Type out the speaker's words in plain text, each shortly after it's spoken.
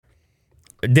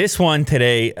This one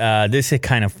today, this is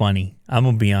kind of funny. I'm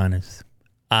going to be honest.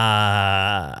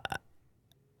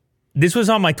 This was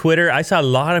on my Twitter. I saw a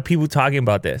lot of people talking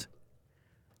about this.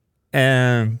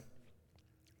 And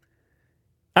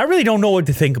I really don't know what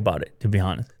to think about it, to be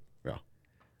honest. Yeah.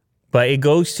 But it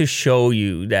goes to show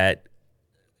you that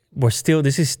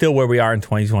this is still where we are in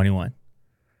 2021.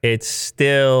 It's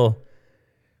still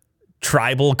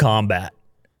tribal combat.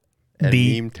 And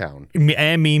meme town.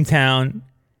 And meme town.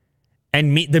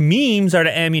 And the memes are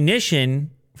the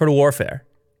ammunition for the warfare.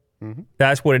 Mm-hmm.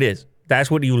 That's what it is.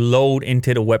 That's what you load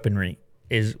into the weaponry,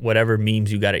 is whatever memes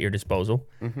you got at your disposal.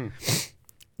 Mm-hmm.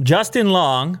 Justin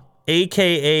Long,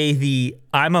 a.k.a. the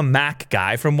I'm a Mac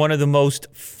guy from one of the most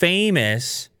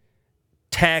famous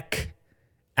tech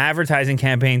advertising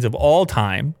campaigns of all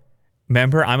time.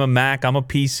 Remember, I'm a Mac, I'm a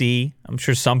PC. I'm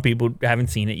sure some people haven't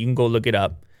seen it. You can go look it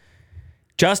up.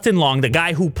 Justin Long, the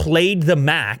guy who played the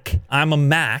Mac, I'm a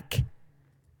Mac,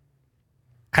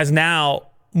 has now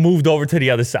moved over to the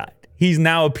other side. He's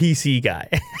now a PC guy.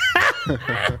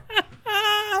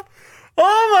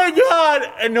 Oh my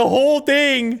God. And the whole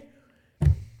thing,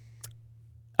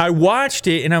 I watched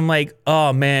it and I'm like,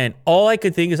 oh man, all I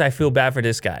could think is I feel bad for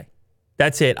this guy.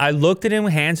 That's it. I looked at him,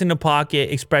 hands in the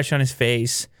pocket, expression on his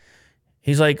face.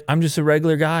 He's like, I'm just a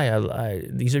regular guy.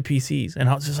 These are PCs. And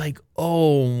I was just like,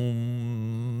 oh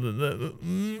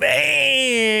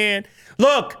man.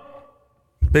 Look.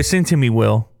 Listen to me,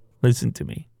 Will. Listen to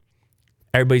me.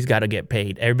 Everybody's got to get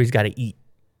paid. Everybody's got to eat.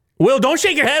 Will, don't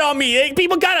shake your head on me.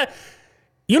 People got to...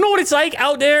 You know what it's like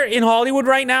out there in Hollywood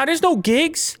right now? There's no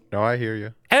gigs. No, I hear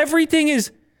you. Everything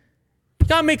is... You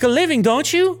got to make a living,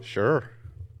 don't you? Sure.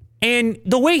 And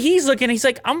the way he's looking, he's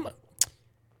like,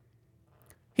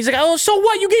 He's like, oh, so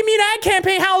what? You gave me an ad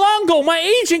campaign how long ago? My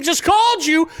agent just called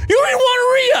you. You didn't want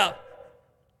to re-up.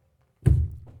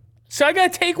 So I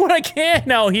got to take what I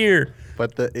can out here.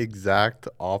 But the exact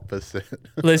opposite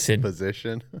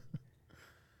position.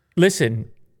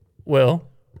 Listen, Will.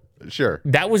 Sure.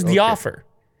 That was the offer.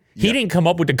 He didn't come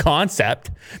up with the concept.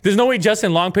 There's no way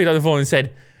Justin Long picked up the phone and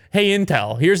said, hey,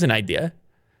 Intel, here's an idea.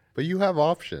 But you have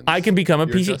options. I can become a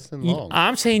You're PC. Justin Long.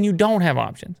 I'm saying you don't have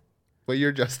options. But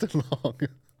you're Justin Long.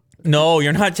 No,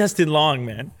 you're not Justin Long,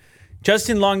 man.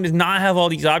 Justin Long does not have all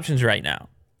these options right now.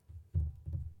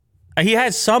 He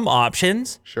has some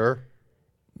options. Sure.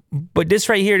 But this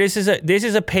right here, this is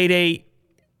a payday.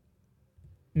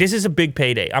 This is a big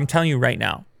payday. I'm telling you right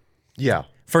now. Yeah.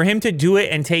 For him to do it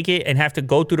and take it and have to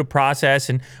go through the process,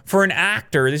 and for an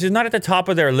actor, this is not at the top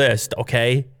of their list,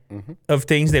 okay, of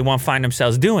things they want to find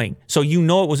themselves doing. So you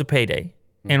know it was a payday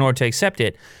in order to accept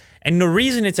it. And the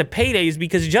reason it's a payday is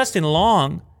because Justin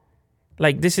Long,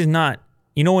 like, this is not,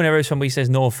 you know, whenever somebody says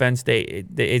no offense,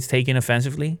 it's taken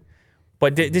offensively.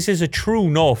 But this is a true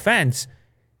no offense.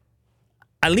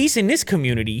 At least in this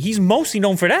community, he's mostly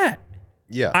known for that.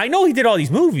 Yeah. I know he did all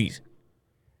these movies.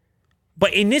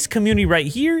 But in this community right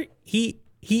here, he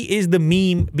is the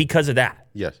meme because of that.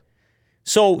 Yes.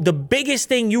 So the biggest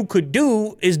thing you could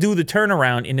do is do the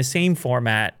turnaround in the same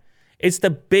format. It's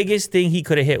the biggest thing he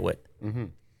could have hit with. Mm-hmm.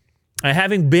 And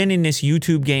having been in this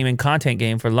YouTube game and content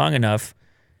game for long enough,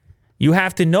 you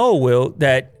have to know, Will,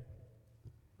 that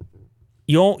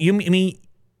I mean,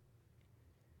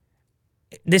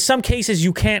 there's some cases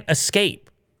you can't escape,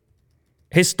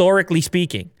 historically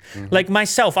speaking. Mm-hmm. Like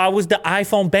myself, I was the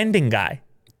iPhone bending guy.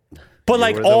 But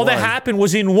like all that happened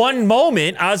was in one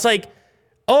moment, I was like,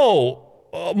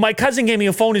 my cousin gave me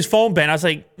a phone, his phone bent. I was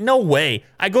like, no way.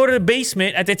 I go to the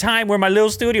basement at the time where my little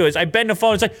studio is. I bend the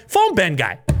phone. It's like, phone bend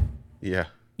guy. Yeah.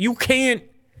 You can't.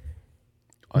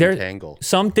 Untangle.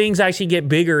 Some things actually get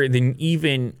bigger than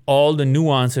even all the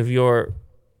nuance of your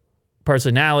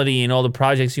personality and all the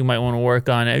projects you might want to work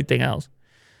on and everything else.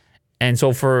 And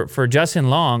so for Justin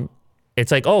Long,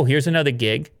 it's like, oh, here's another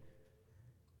gig.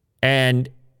 And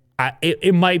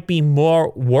it might be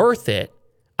more worth it.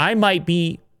 I might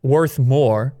be worth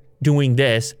more doing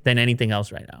this than anything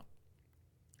else right now,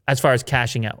 as far as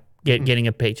cashing out, getting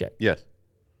a paycheck. Yes.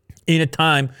 In a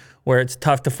time where it's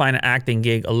tough to find an acting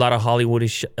gig, a lot of Hollywood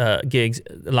is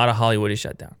Hollywood is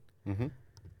shut down. Mm-hmm.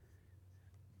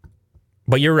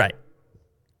 But you're right.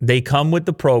 They come with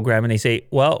the program and they say,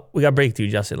 well, we got to break to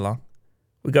you, Justin Long.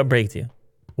 We got to break to you.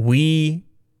 We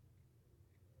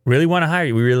really want to hire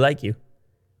you. We really like you.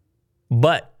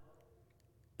 But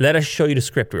let us show you the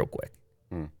script real quick.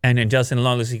 Mm. And then Justin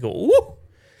Long lets you go, woo.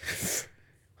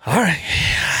 All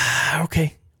right.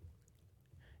 Okay.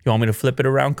 You want me to flip it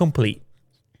around complete?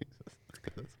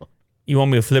 You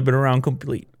want me to flip it around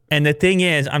complete? And the thing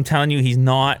is, I'm telling you, he's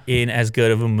not in as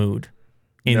good of a mood.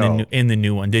 in the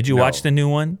new one. Did you watch the new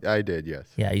one? I did, yes.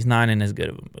 Yeah, he's not in as good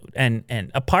of a mood.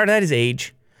 And a part of that is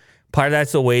age. Part of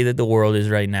that's the way that the world is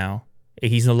right now.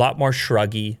 He's a lot more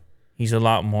shruggy. He's a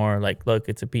lot more like, look,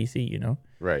 it's a PC, you know?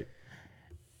 Right.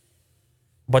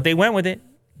 But they went with it.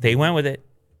 They went with it.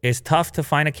 It's tough to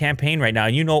find a campaign right now.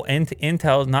 You know,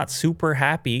 Intel is not super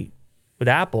happy with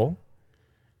Apple.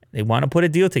 They want to put a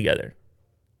deal together.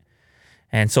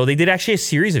 And so they did actually a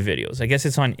series of videos. I guess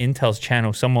it's on Intel's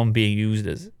channel, someone being used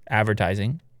as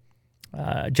advertising.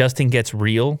 Justin Gets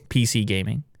Real, PC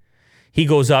Gaming. He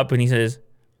goes up and he says,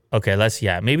 okay,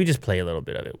 maybe just play a little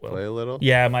bit of it, Will. Play a little?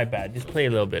 Yeah, my bad. Just play a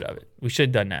little bit of it. We should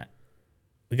have done that.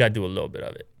 We got to do a little bit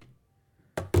of it.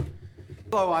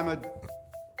 Hello, I'm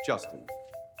Justin.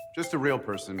 Just a real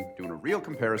person doing a real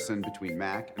comparison between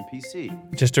Mac and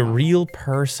PC. Just a real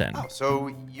person. Oh,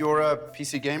 so you're a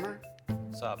PC gamer?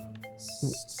 Sup?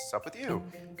 Sup with you.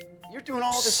 You're doing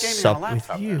all this gaming Sup on a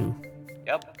laptop. with you.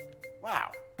 Yep.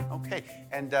 Wow. Okay.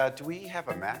 And do we have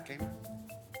a Mac gamer?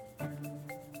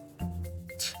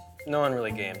 No one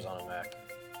really games on a Mac.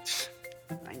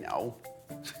 I know.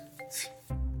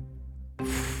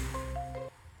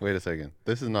 Wait a second.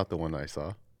 This is not the one I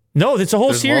saw. No, it's a whole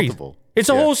There's series. multiple. It's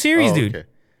a Yeah. whole series, Oh, dude. okay.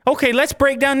 Okay, let's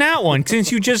break down that one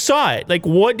since you just saw it. Like,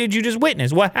 what did you just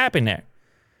witness? What happened there?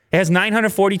 It has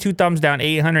 942 thumbs down,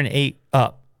 808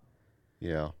 up.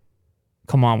 Yeah.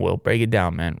 Come on, Will, break it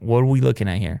down, man. What are we looking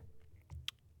at here?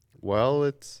 Well,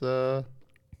 it's Yeah,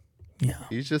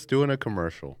 he's just doing a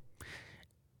commercial.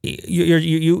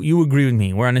 you agree with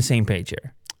me? We're on the same page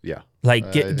here. Yeah. Like,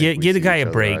 I give think we the see guy each a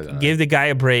other break. eye to eye. Give the guy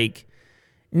a break.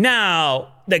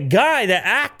 Now, the guy, the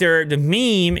actor, the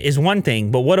meme is one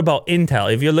thing, but what about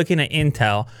Intel? If you're looking at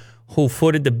Intel, who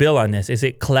footed the bill on this, is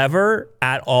it clever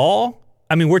at all?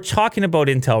 I mean, we're talking about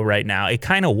Intel right now. It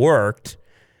kind of worked,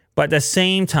 but at the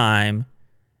same time,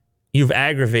 you've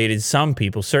aggravated some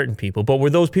people, certain people, but were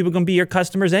those people going to be your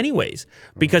customers anyways?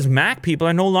 Because Mac people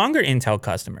are no longer Intel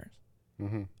customers.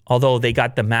 Although they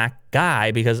got the Mac guy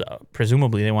because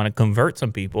presumably they want to convert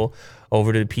some people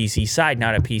over to the PC side.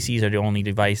 Now that PCs are the only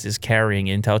devices carrying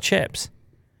Intel chips.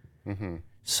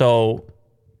 So,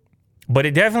 but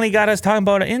it definitely got us talking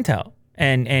about Intel.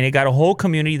 And it got a whole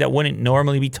community that wouldn't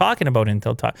normally be talking about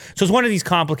Intel talk. So it's one of these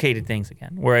complicated things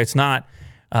again, where it's not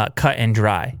cut and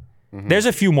dry. There's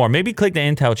a few more. Maybe click the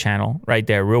Intel channel right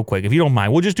there real quick, if you don't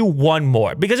mind. We'll just do one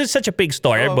more because it's such a big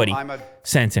story. Hello, Everybody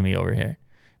sent to me over here.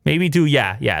 Maybe do,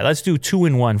 yeah. Let's do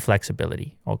 2-in-1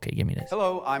 flexibility. Okay, give me this.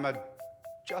 Hello, I'm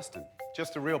Justin.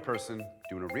 Just a real person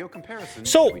doing a real comparison.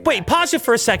 So between wait, Mac pause it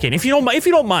for a second, if you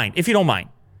don't mind.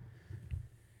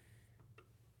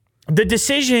 The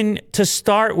decision to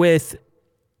start with,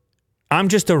 I'm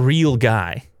just a real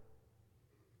guy.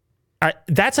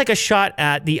 That's like a shot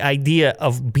at the idea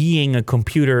of being a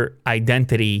computer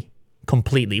identity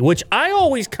completely, which I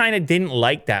always kind of didn't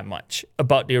like that much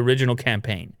about the original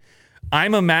campaign.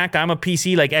 I'm a Mac, I'm a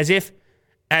PC, like as if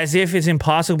it's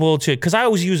impossible to, because I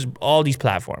always use all these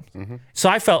platforms. So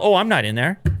I felt, I'm not in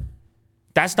there.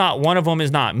 That's not, one of them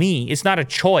is not me. It's not a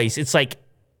choice. It's like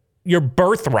your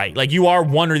birthright. Like you are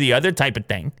one or the other type of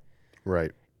thing.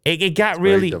 Right. It got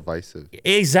Very really divisive.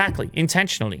 Exactly,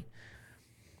 intentionally.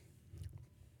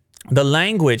 The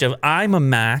language of I'm a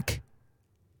Mac,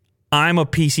 I'm a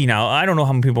PC. Now, I don't know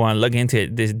how many people want to look into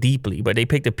it this deeply, but they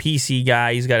picked a PC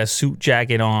guy. He's got a suit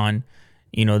jacket on.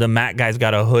 You know, the Mac guy's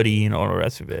got a hoodie and all the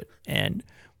rest of it.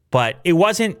 But it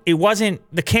wasn't,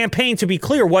 the campaign, to be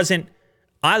clear, wasn't,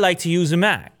 I like to use a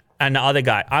Mac. And the other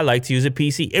guy, I like to use a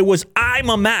PC. It was, I'm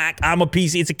a Mac, I'm a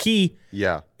PC. It's a key.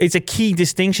 Yeah. It's a key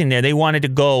distinction there. They wanted to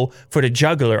go for the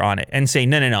jugular on it and say,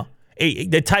 no.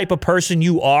 The type of person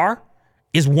you are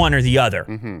is one or the other.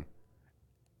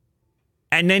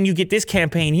 And then you get this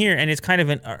campaign here, and it's kind of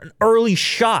an early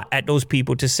shot at those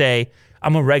people to say,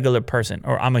 I'm a regular person,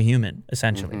 or I'm a human,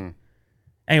 essentially.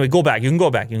 Anyway, go back. You can go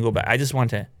back. I just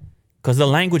want to, because the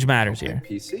language matters here.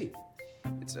 PC.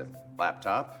 It's a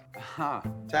laptop.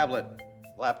 Tablet.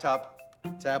 Laptop.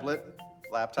 Tablet.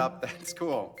 Laptop. That's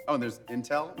cool. Oh, and there's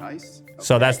Intel. Nice. Okay.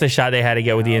 So that's the shot they had to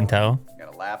get with the Intel.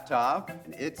 Got a laptop,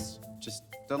 and it's just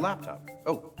the laptop.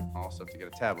 Oh, I'll also have to get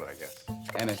a tablet, I guess.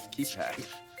 And a keypad.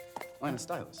 Oh, and a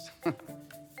stylus.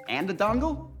 And a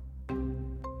dongle?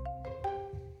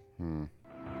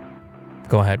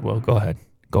 Go ahead, Will. Go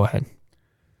ahead.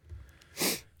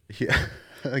 Yeah.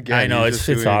 Again, I know he's it's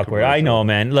just doing a awkward. I commercial. know,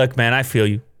 man. Look, man, I feel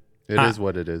you. It is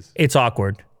what it is. It's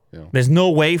awkward. Yeah. There's no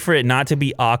way for it not to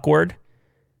be awkward.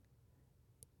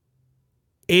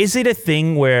 Is it a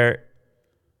thing where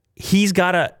he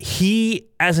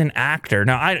as an actor,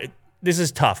 now this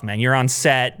is tough, man. You're on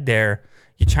set there,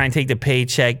 you try and take the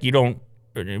paycheck, you don't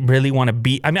really want to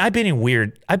be. I mean, I've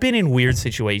been in weird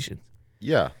situations.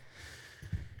 Yeah.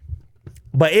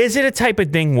 But is it a type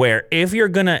of thing where if you're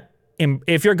gonna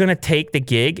take the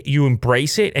gig, you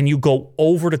embrace it and you go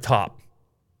over the top,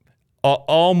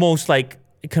 almost like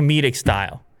comedic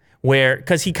style, where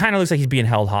because he kind of looks like he's being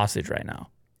held hostage right now.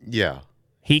 Yeah.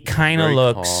 He kind of Very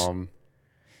looks calm,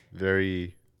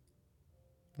 very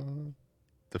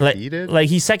defeated. like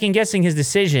he's second guessing his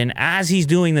decision as he's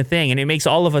doing the thing, and it makes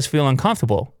all of us feel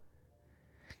uncomfortable.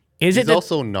 Is He's it that,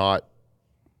 also not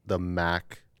the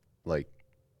Mac like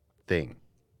thing.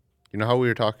 You know how we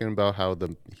were talking about how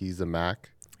he's a Mac?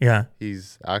 yeah,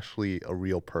 He's actually a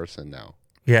real person now.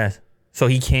 yes. So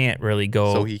he can't really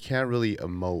go. So he can't really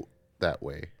emote that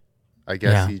way. I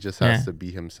guess Yeah, he just has yeah. to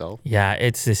be himself. Yeah,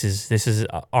 this is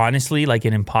honestly like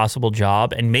an impossible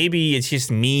job, and maybe it's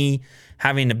just me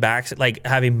having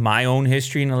having my own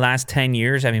history in the last 10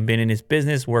 years, having been in his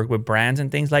business, worked with brands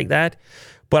and things like that.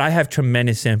 But I have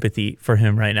tremendous sympathy for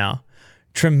him right now.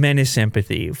 Tremendous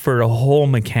sympathy for the whole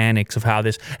mechanics of how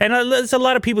this. And there's a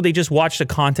lot of people, they just watch the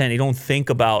content. They don't think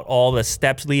about all the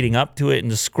steps leading up to it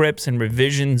and the scripts and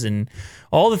revisions and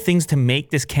all the things to make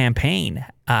this campaign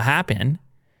happen.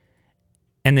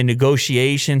 And the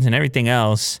negotiations and everything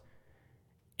else.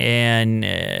 And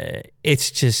it's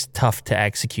just tough to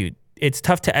execute. It's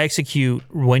tough to execute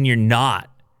when you're not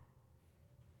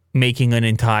trying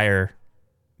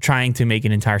to make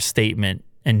an entire statement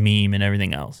and meme and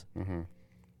everything else. Mm-hmm.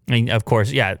 I mean, of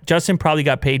course, yeah, Justin probably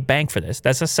got paid bank for this.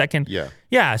 That's a second. Yeah.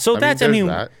 Yeah, so there's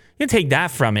that. You take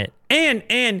that from it.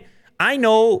 And I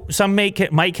know some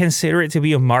might consider it to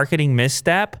be a marketing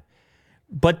misstep,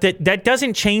 but that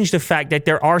doesn't change the fact that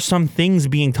there are some things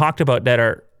being talked about that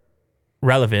are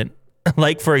relevant.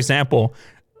 Like, for example,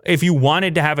 if you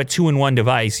wanted to have a 2-in-1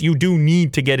 device, you do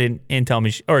need to get an Intel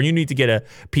machine, or you need to get a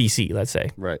PC, let's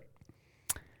say. Right.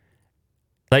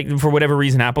 Like, for whatever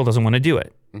reason, Apple doesn't want to do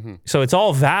it. Mm-hmm. So it's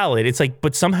all valid. It's like,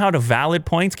 but somehow the valid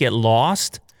points get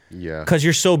lost Yeah. because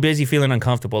you're so busy feeling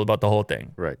uncomfortable about the whole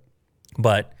thing. Right.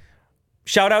 But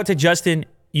shout out to Justin.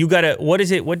 You got to, what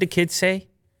is it? What the kids say?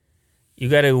 You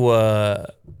got to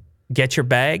get your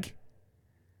bag.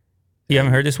 You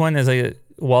haven't heard this one? There's like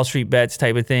a Wall Street Bets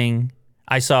type of thing.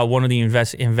 I saw one of the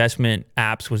investment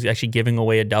apps was actually giving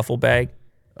away a duffel bag.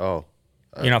 Oh.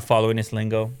 You're not following this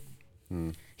lingo.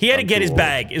 He had to get too his old.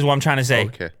 bag, is what I'm trying to say.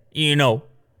 Okay. You know,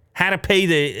 had to pay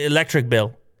the electric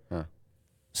bill. Huh.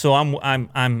 So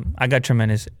I got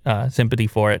tremendous sympathy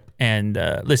for it. And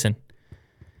listen,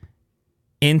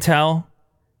 Intel,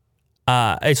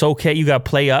 it's okay. You got to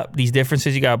play up these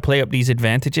differences. You got to play up these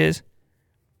advantages.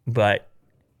 But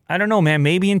I don't know, man.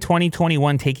 Maybe in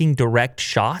 2021, taking direct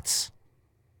shots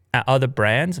at other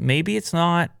brands, maybe it's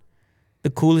not the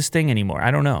coolest thing anymore.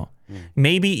 I don't know.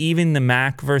 Maybe even the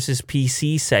Mac versus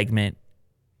PC segment,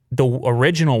 the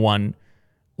original one,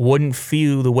 wouldn't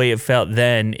feel the way it felt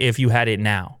then if you had it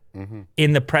now. Mm-hmm.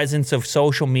 In the presence of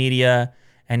social media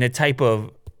and the type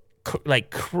of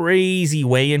crazy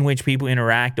way in which people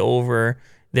interact over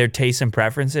their tastes and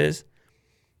preferences.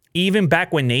 Even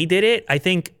back when they did it, I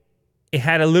think it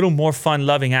had a little more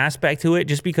fun-loving aspect to it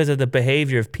just because of the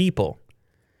behavior of people.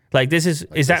 Like, this is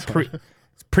that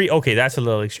pre? Okay, that's a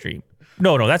little extreme.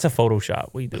 No, that's a Photoshop.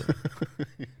 What are you doing?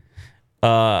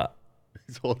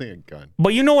 He's holding a gun.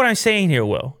 But you know what I'm saying here,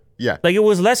 Will? Yeah. Like, it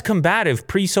was less combative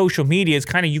pre-social media. It's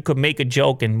kind of, you could make a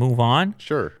joke and move on.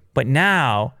 Sure. But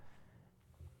now,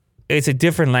 it's a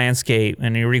different landscape,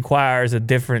 and it requires a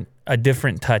different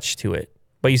touch to it.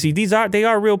 But you see, they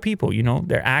are real people, you know?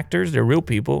 They're actors, they're real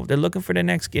people. They're looking for their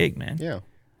next gig, man. Yeah.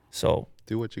 So,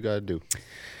 Do what you got to do.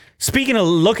 speaking of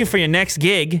looking for your next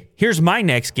gig, here's my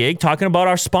next gig, talking about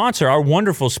our sponsor, our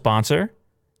wonderful sponsor,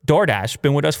 DoorDash.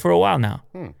 Been with us for a while now.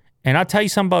 And I'll tell you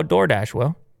something about DoorDash,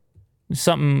 Will.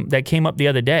 Something that came up the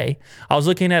other day. I was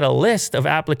looking at a list of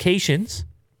applications.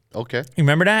 Okay. You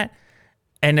remember that?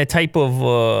 And the type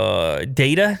of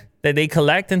data that they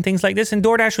collect and things like this. And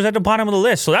DoorDash was at the bottom of the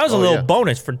list. So that was a little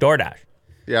bonus for DoorDash.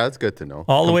 Yeah, that's good to know.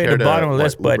 All the way at the bottom of the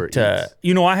list. Uber But, Eats.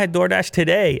 you know, I had DoorDash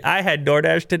today.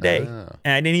 And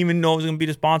I didn't even know it was going to be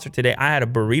the sponsor today. I had a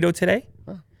burrito today.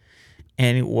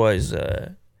 And it was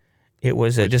one?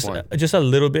 just a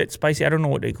little bit spicy. I don't know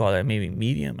what they call it. Maybe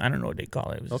medium. I don't know what they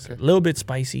call it. It was just a little bit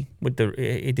spicy.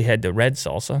 It had the red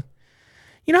salsa.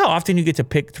 You know how often you get to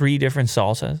pick 3 different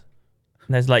salsas?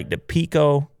 That's like the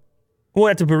pico. Well,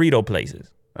 at the burrito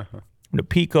places. The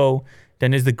pico,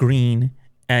 then there's the green,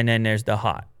 and then there's the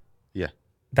hot. Yeah.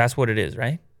 That's what it is,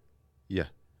 right? Yeah.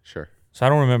 Sure. So I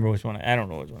don't remember which one. I don't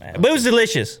know which one I had. But it was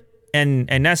delicious. And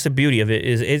that's the beauty of it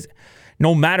is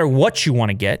no matter what you want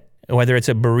to get, whether it's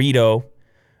a burrito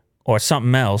or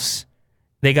something else,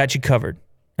 they got you covered.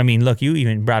 I mean, look, you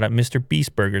even brought up Mr.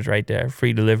 Beast Burgers right there.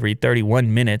 Free delivery,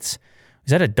 31 minutes.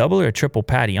 Is that a double or a triple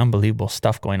patty? Unbelievable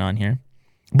stuff going on here.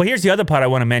 But here's the other part I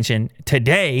want to mention.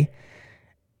 Today,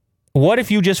 what if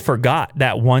you just forgot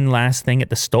that one last thing at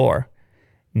the store?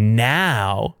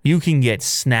 Now you can get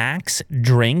snacks,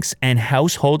 drinks, and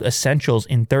household essentials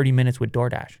in 30 minutes with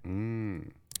DoorDash.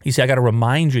 You see, I got to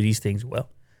remind you these things, Will.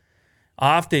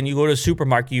 Often you go to a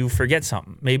supermarket, you forget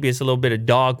something. Maybe it's a little bit of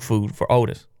dog food for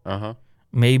Otis. Uh-huh.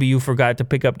 Maybe you forgot to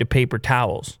pick up the paper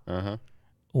towels. Uh-huh.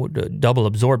 Or the double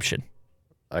absorption.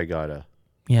 I gotta.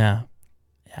 Yeah.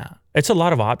 It's a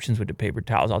lot of options with the paper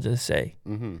towels, I'll just say.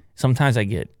 Sometimes I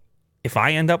get, if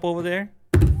I end up over there,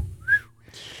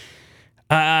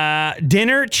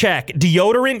 dinner, check.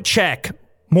 Deodorant, check.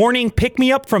 Morning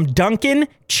pick-me-up from Dunkin',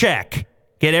 check.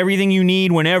 Get everything you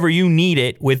need whenever you need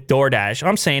it with DoorDash.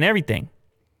 I'm saying everything.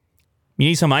 You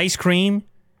need some ice cream.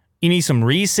 You need some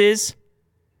Reese's.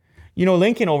 You know,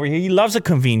 Lincoln over here, he loves a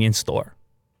convenience store.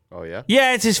 Oh, yeah?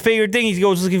 Yeah, it's his favorite thing. He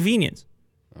goes to the convenience.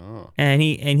 Oh. And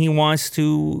he wants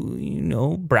to, you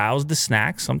know, browse the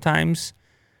snacks. Sometimes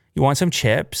you want some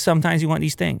chips. Sometimes you want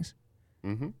these things.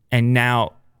 And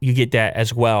now you get that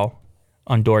as well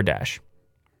on DoorDash.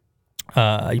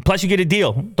 Plus you get a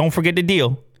deal. Don't forget the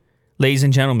deal. Ladies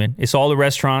and gentlemen, it's all the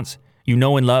restaurants you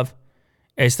know and love.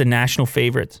 It's the national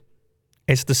favorites.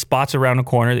 It's the spots around the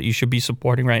corner that you should be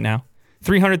supporting right now.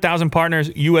 300,000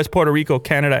 partners, U.S., Puerto Rico,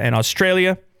 Canada, and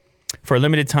Australia. For a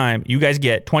limited time, you guys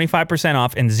get 25%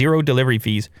 off and 0 delivery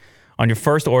fees on your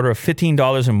first order of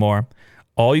 $15 or more.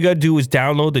 All you got to do is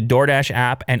download the DoorDash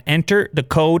app and enter the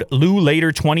code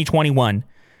LouLater2021.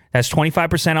 That's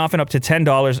 25% off and up to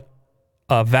 $10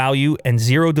 value and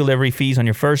 0 delivery fees on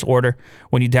your first order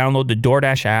when you download the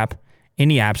DoorDash app in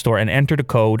the App Store and enter the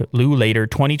code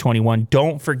LouLater2021.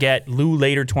 Don't forget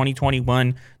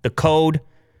LouLater2021, the code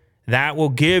that will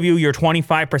give you your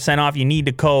 25% off. You need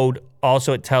the code.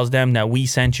 Also, it tells them that we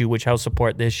sent you, which helps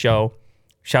support this show.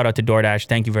 Shout out to DoorDash.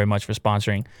 Thank you very much for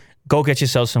sponsoring. Go get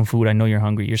yourself some food. I know you're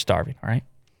hungry. You're starving, all right?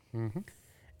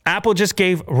 Apple just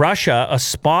gave Russia a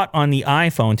spot on the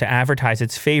iPhone to advertise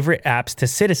its favorite apps to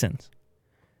citizens.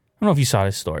 I don't know if you saw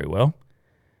this story, Will.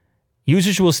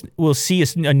 Users will see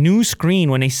a new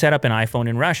screen when they set up an iPhone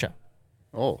in Russia.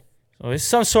 Oh. So it's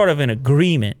some sort of an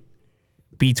agreement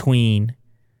between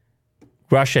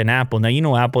Russia and Apple. Now, you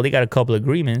know Apple, they got a couple of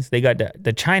agreements. They got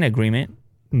the China agreement,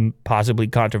 possibly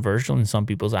controversial in some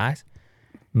people's eyes.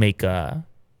 Make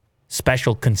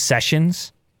special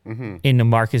concessions in the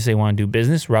markets they want to do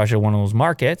business. Russia, one of those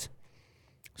markets.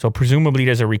 So presumably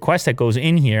there's a request that goes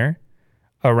in here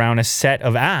around a set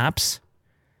of apps.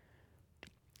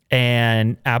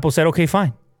 And Apple said, okay,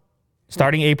 fine.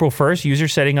 Starting April 1st,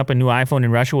 users setting up a new iPhone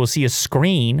in Russia will see a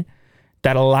screen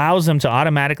that allows them to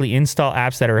automatically install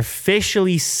apps that are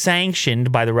officially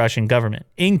sanctioned by the Russian government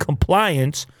in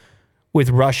compliance with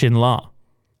Russian law.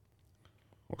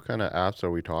 What kind of apps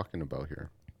are we talking about here?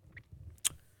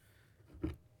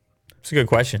 It's a good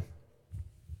question.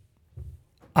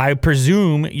 I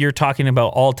presume you're talking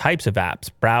about all types of apps,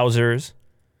 browsers,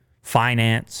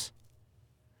 finance,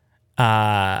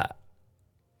 apps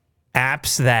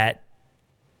that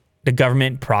the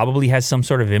government probably has some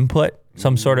sort of input,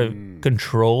 some sort of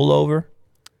control over.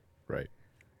 Right.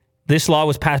 This law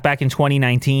was passed back in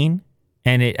 2019,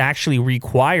 and it actually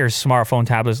requires smartphone,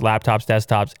 tablets, laptops,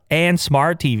 desktops, and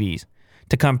smart TVs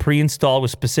to come pre-installed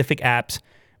with specific apps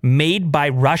made by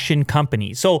Russian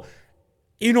companies. So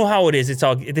you know how it is.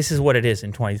 This is what it is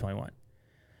in 2021.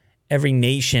 Every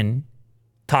nation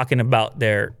talking about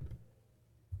their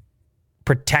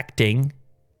protecting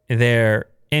their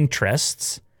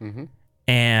interests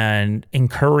and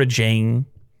encouraging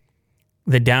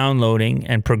the downloading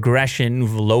and progression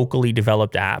of locally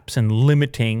developed apps and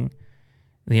limiting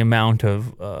the amount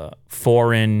of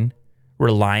foreign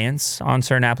reliance on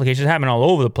certain applications. Happening all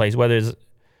over the place, whether it's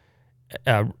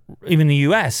even the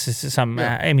U.S.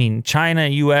 I mean, China,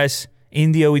 U.S.,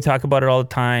 India, we talk about it all the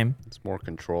time. It's more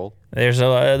control. There's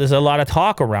a lot of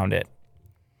talk around it.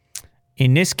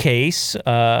 In this case,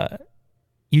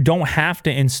 you don't have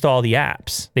to install the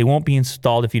apps. They won't be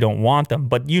installed if you don't want them.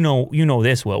 But you know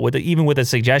this, Will. Even with a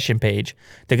suggestion page,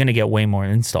 they're going to get way more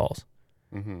installs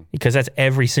because that's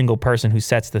every single person who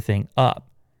sets the thing up.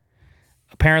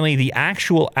 Apparently, the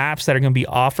actual apps that are going to be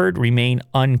offered remain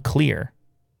unclear.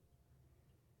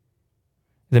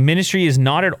 The ministry is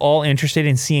not at all interested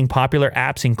in seeing popular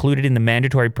apps included in the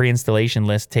mandatory pre-installation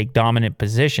list take dominant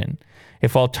position.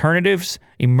 If alternatives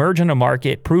emerge on the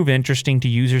market, prove interesting to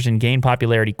users, and gain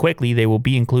popularity quickly, they will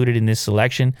be included in this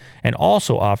selection and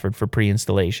also offered for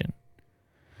pre-installation.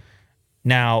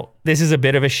 Now, this is a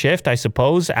bit of a shift, I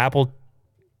suppose. Apple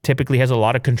typically has a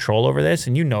lot of control over this,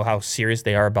 and you know how serious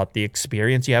they are about the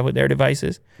experience you have with their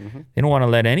devices. They don't want to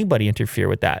let anybody interfere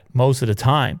with that most of the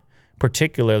time,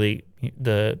 particularly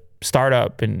the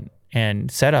startup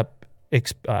and setup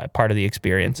part of the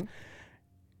experience.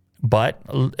 But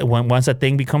once a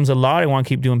thing becomes a law, they want to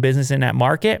keep doing business in that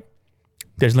market.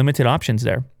 There's limited options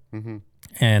there.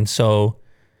 And so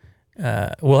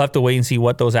we'll have to wait and see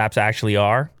what those apps actually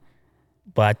are.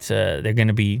 But they're going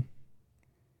to be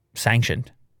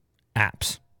sanctioned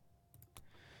apps.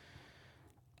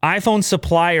 iPhone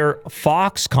supplier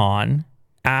Foxconn,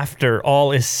 after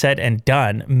all is said and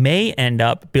done, may end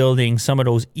up building some of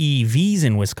those EVs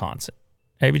in Wisconsin.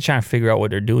 I've been trying to figure out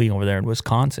what they're doing over there in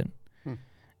Wisconsin.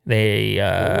 They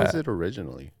what was it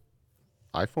originally?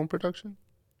 iPhone production?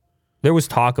 There was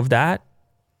talk of that.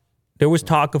 There was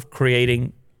talk of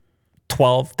creating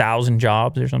 12,000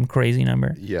 jobs or some crazy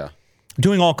number. Yeah.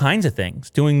 Doing all kinds of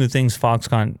things. Doing the things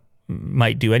Foxconn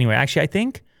might do anyway. Actually, I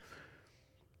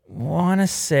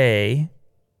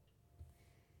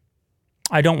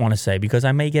don't want to say because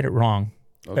I may get it wrong.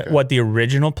 Okay. What the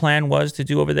original plan was to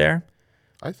do over there.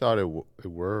 I thought it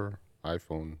were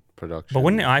iPhone production. But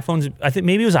wouldn't iPhones, I think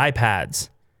maybe it was iPads.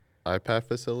 iPad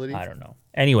facility? I don't know.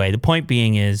 Anyway, the point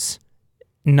being is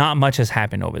not much has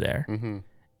happened over there.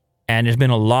 And there's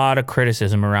been a lot of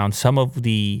criticism around some of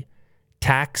the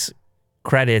tax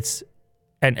credits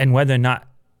and whether or not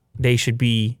they should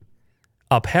be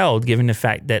upheld, given the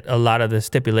fact that a lot of the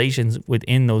stipulations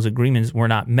within those agreements were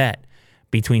not met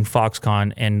between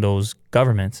Foxconn and those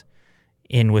governments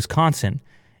in Wisconsin.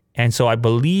 And so I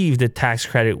believe the tax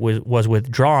credit was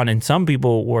withdrawn, and some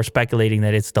people were speculating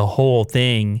that it's the whole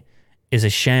thing is a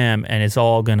sham and it's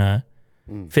all going to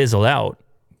fizzle out.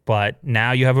 But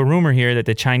now you have a rumor here that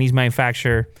the Chinese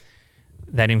manufacturer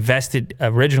that invested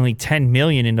originally $10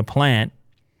 million in the plant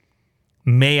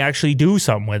may actually do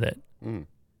something with it.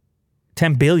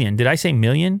 10 billion. Did I say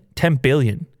million? 10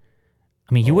 billion.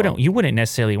 I mean, you wouldn't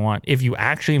necessarily want, if you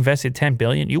actually invested 10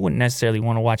 billion, you wouldn't necessarily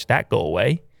want to watch that go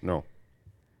away. No.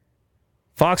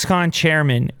 Foxconn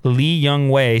chairman Lee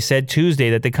Young-wei said Tuesday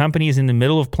that the company is in the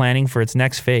middle of planning for its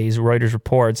next phase, Reuters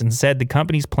reports, and said the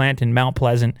company's plant in Mount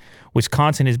Pleasant,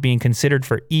 Wisconsin is being considered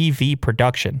for EV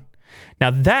production.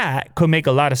 Now that could make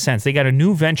a lot of sense. They got a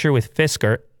new venture with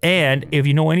Fisker, and if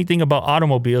you know anything about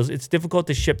automobiles, it's difficult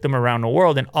to ship them around the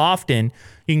world, and often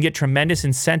you can get tremendous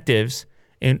incentives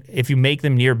if you make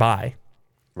them nearby.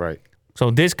 Right. So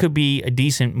this could be a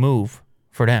decent move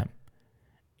for them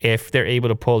if they're able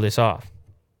to pull this off.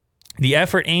 The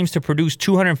effort aims to produce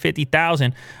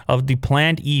 250,000 of the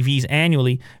planned EVs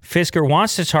annually. Fisker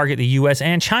wants to target the U.S.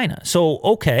 and China. So,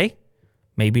 okay,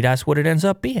 maybe that's what it ends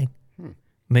up being.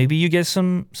 Maybe you get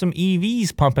some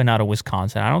EVs pumping out of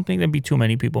Wisconsin. I don't think there'd be too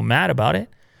many people mad about it.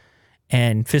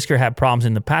 And Fisker had problems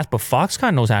in the past, but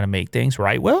Foxconn knows how to make things,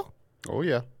 right, Will? Oh,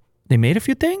 yeah. They made a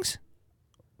few things?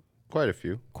 Quite a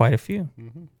few. Quite a few.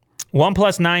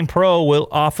 OnePlus 9 Pro will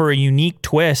offer a unique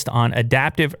twist on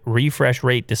adaptive refresh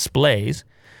rate displays.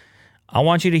 I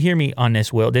want you to hear me on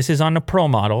this, Will. This is on the Pro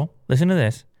model. Listen to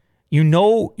this. You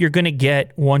know you're going to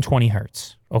get 120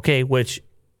 hertz, okay, which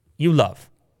you love.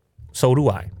 So do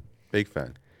I. Big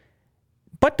fan.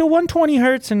 But the 120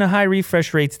 hertz and the high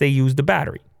refresh rates, they use the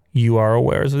battery. You are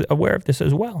aware of this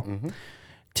as well.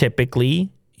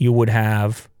 Typically, you would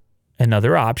have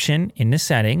another option in the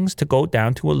settings to go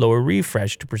down to a lower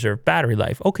refresh to preserve battery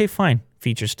life. Okay, fine.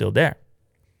 Feature's still there.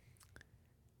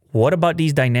 What about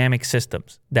these dynamic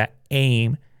systems that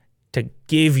aim to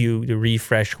give you the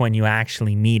refresh when you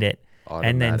actually need it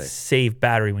and then save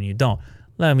battery when you don't?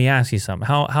 Let me ask you something.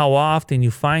 How often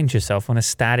you find yourself on a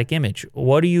static image?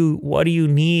 What do you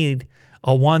need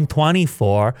a 120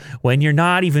 for when you're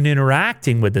not even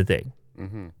interacting with the thing?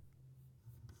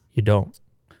 You don't.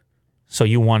 So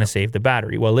you want to save the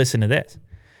battery. Well, listen to this.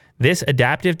 This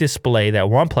adaptive display that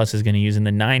OnePlus is going to use in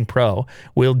the 9 Pro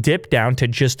will dip down to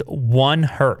just 1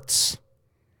 hertz.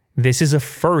 This is a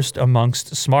first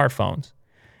amongst smartphones.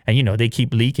 And you know, they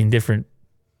keep leaking different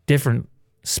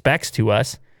specs to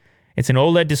us. It's an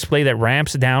OLED display that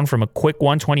ramps down from a quick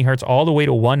 120 hertz all the way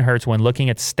to 1 hertz when looking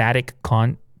at static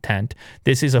content.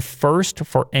 This is a first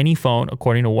for any phone,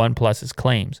 according to OnePlus's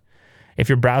claims. If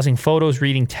you're browsing photos,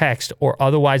 reading text, or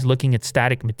otherwise looking at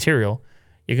static material,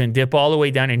 you're going to dip all the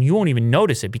way down and you won't even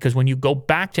notice it because when you go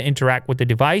back to interact with the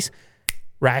device,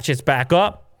 ratchets back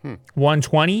up,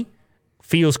 120,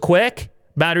 feels quick,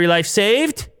 battery life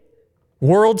saved,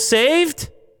 world saved,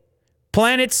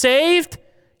 planet saved,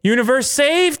 universe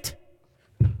saved.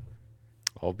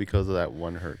 All because of that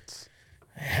 1 hertz.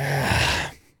 I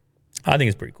think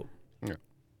it's pretty cool. Yeah.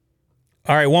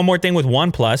 All right, one more thing with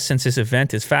OnePlus, since this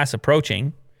event is fast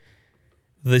approaching.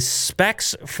 The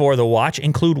specs for the watch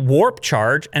include warp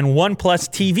charge and OnePlus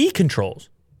TV controls.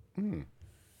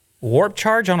 Warp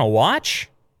charge on a watch?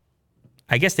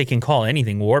 I guess they can call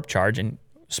anything warp charge, and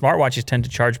smartwatches tend to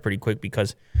charge pretty quick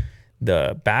because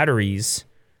the batteries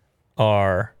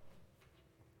are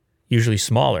usually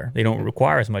smaller. They don't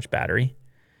require as much battery.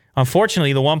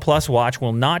 Unfortunately, the OnePlus watch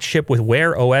will not ship with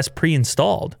Wear OS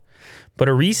pre-installed, but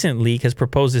a recent leak has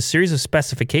proposed a series of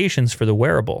specifications for the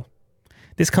wearable.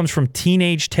 This comes from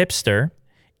teenage tipster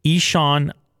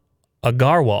Ishan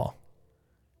Agarwal.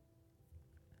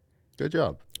 Good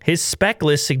job. His spec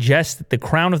list suggests that the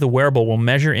crown of the wearable will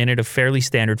measure in at a fairly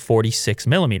standard 46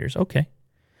 millimeters. Okay.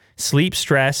 Sleep,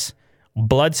 stress,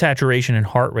 blood saturation, and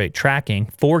heart rate tracking,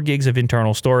 4 gigs of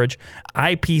internal storage,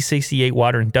 IP68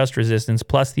 water and dust resistance,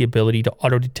 plus the ability to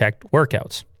auto-detect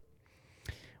workouts.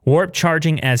 Warp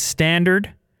charging as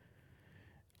standard,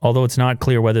 although it's not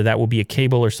clear whether that will be a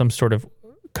cable or some sort of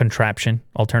contraption,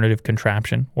 alternative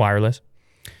contraption, wireless.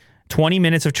 20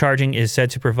 minutes of charging is said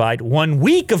to provide 1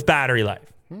 week of battery life.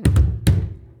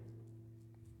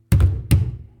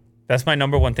 That's my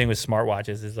number one thing with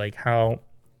smartwatches is like how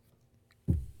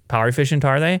power efficient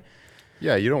are they?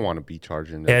 Yeah, you don't want to be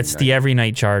charging. It's the every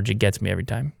night charge. It gets me every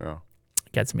time. Yeah.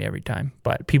 It gets me every time.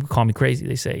 But people call me crazy.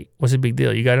 They say, what's the big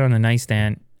deal? You got it on the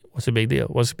nightstand. What's the big deal?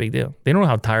 What's the big deal? They don't know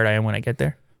how tired I am when I get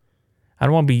there. I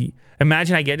don't want to be...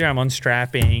 Imagine I get there, I'm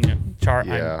unstrapping.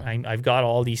 I've got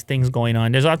all these things going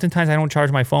on. There's oftentimes I don't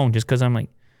charge my phone just because I'm like,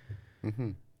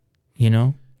 you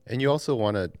know? And you also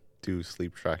want to do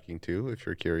sleep tracking too, if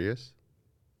you're curious.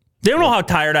 They don't know how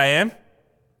tired I am.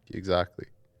 Exactly.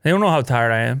 They don't know how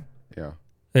tired I am. Yeah.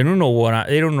 They don't know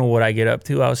what I get up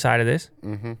to outside of this.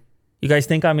 Mm-hmm. You guys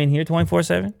think I'm in here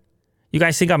 24/7? You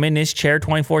guys think I'm in this chair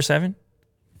 24/7?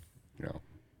 No.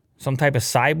 Some type of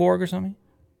cyborg or something?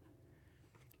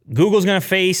 Google's going to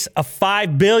face a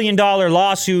 $5 billion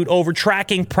lawsuit over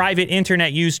tracking private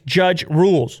internet use, judge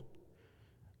rules.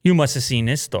 You must have seen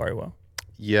this story, Will.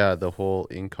 Yeah, the whole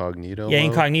incognito. Yeah,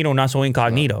 mode. incognito, not so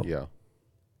incognito. Yeah.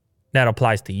 That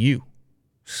applies to you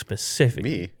specifically.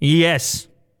 Me? Yes.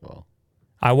 Well,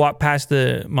 I walk past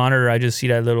the monitor. I just see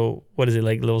that little, what is it,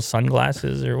 like little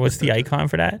sunglasses or what's the icon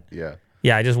for that? yeah.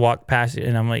 Yeah, I just walk past it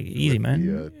and I'm like, easy, man.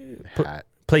 The hat.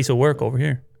 Place of work over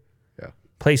here. Yeah.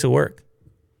 Place of work.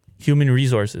 Human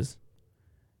resources.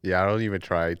 Yeah, I don't even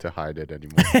try to hide it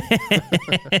anymore.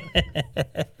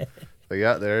 But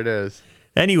yeah, there it is.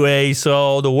 Anyway,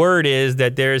 so the word is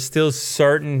that there is still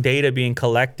certain data being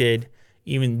collected,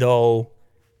 even though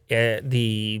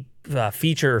the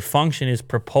feature or function is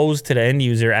proposed to the end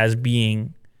user as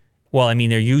being, well, I mean,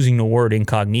 they're using the word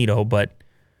incognito, but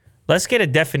let's get a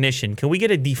definition. Can we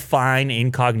get a define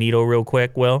incognito real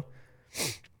quick, Will?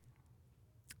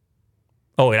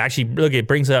 Oh, it actually, look, it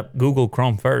brings up Google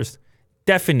Chrome first.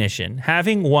 Definition,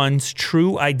 having one's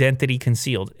true identity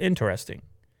concealed. Interesting.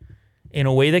 In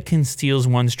a way that conceals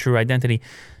one's true identity.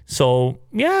 So,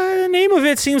 yeah, the name of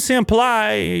it seems to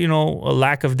imply, a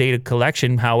lack of data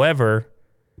collection. However,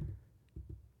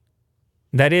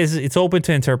 it's open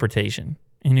to interpretation.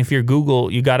 And if you're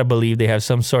Google, you got to believe they have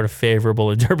some sort of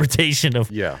favorable interpretation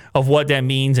of what that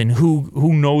means and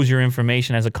who knows your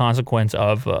information as a consequence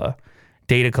of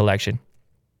data collection.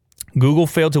 Google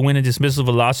failed to win a dismissal of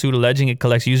a lawsuit alleging it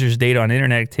collects users' data on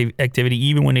internet activity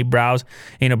even when they browse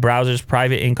in a browser's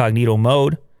private incognito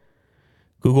mode.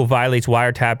 Google violates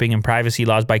wiretapping and privacy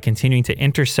laws by continuing to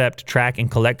intercept, track,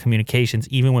 and collect communications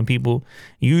even when people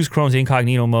use Chrome's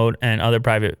incognito mode and other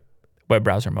private web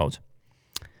browser modes.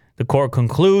 The court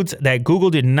concludes that Google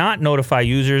did not notify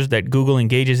users that Google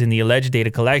engages in the alleged data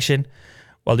collection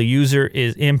while the user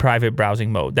is in private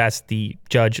browsing mode. That's the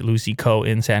Judge Lucy Koh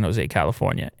in San Jose,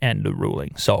 California, and the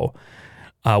ruling. So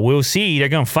we'll see. They're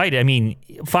going to fight it. I mean,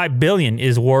 $5 billion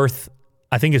is worth,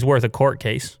 I think it's worth a court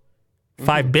case.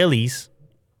 $5 billies,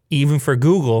 even for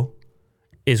Google,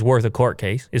 is worth a court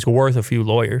case. It's worth a few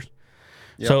lawyers.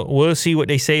 Yep. So we'll see what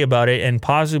they say about it, and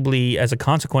possibly as a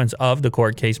consequence of the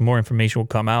court case, more information will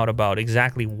come out about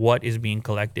exactly what is being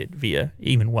collected via,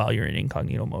 even while you're in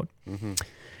incognito mode. Mm-hmm.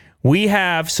 We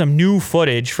have some new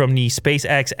footage from the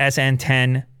SpaceX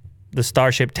SN10, the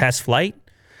Starship test flight.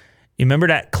 You remember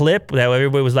that clip that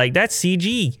everybody was like, that's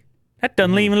CG. That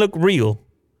doesn't even look real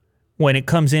when it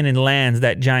comes in and lands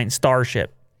that giant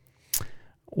Starship.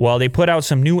 Well, they put out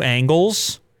some new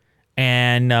angles,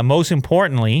 and most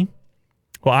importantly,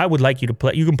 well, I would like you to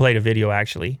play. You can play the video,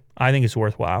 actually. I think it's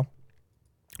worthwhile.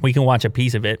 We can watch a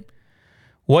piece of it.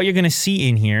 What you're going to see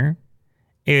in here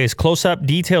is close-up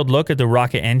detailed look at the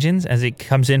rocket engines as it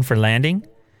comes in for landing.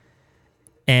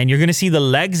 And you're going to see the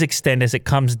legs extend as it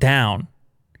comes down.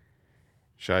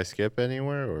 Should I skip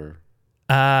anywhere or?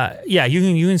 Yeah,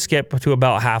 you can skip to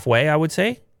about halfway, I would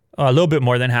say. A little bit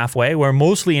more than halfway. We're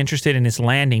mostly interested in its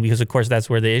landing because, of course, that's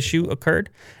where the issue occurred.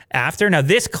 After now,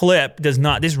 this recap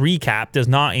does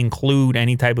not include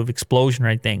any type of explosion or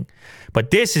anything. But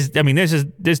that's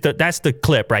the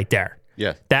clip right there.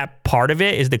 Yes. That part of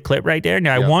it is the clip right there.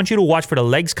 Now, I want you to watch for the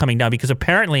legs coming down because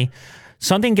apparently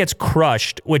something gets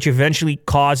crushed, which eventually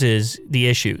causes the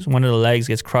issues. One of the legs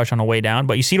gets crushed on the way down.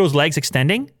 But you see those legs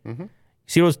extending? Mm-hmm. You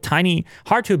see those tiny,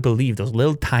 hard to believe, those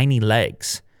little tiny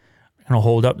legs. And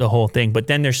hold up the whole thing. But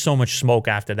then there's so much smoke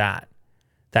after that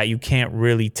you can't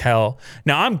really tell.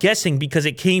 Now, I'm guessing because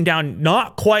it came down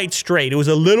not quite straight. It was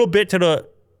a little bit to the...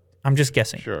 I'm just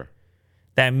guessing. Sure.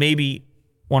 That maybe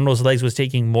one of those legs was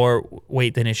taking more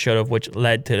weight than it should have, which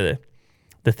led to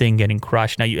the thing getting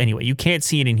crushed. Now, you can't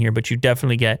see it in here, but you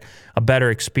definitely get a better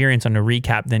experience on the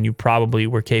recap than you probably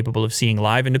were capable of seeing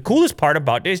live. And the coolest part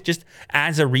about this, just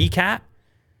as a recap,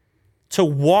 to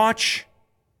watch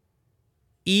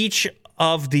each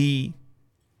of the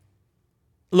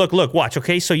watch.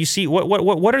 Okay, so you see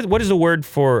what is the word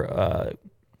for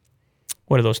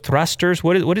what are those thrusters?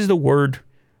 What is the word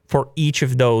for each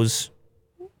of those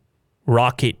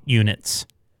rocket units?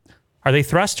 Are they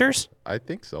thrusters? I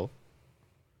think so.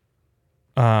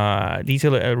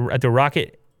 Detail at the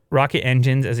rocket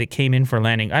engines as it came in for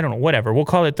landing. I don't know. Whatever. We'll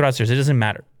call it thrusters. It doesn't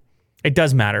matter. It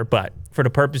does matter, but for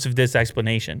the purpose of this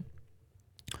explanation.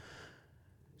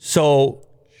 So,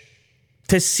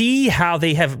 to see how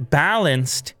they have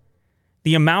balanced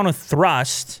the amount of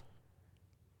thrust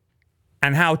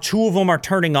and how two of them are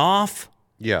turning off.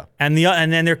 Yeah. And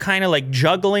then they're kind of like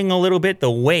juggling a little bit the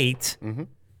weight,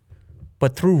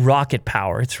 but through rocket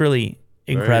power. It's really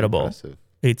incredible. Impressive.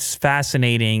 It's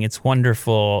fascinating. It's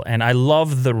wonderful. And I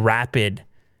love the rapid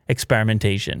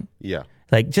experimentation. Yeah.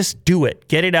 Like, just do it.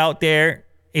 Get it out there.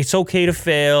 It's okay to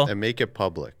fail. And make it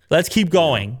public. Let's keep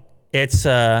going. It's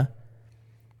a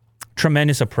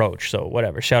tremendous approach. So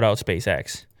whatever. Shout out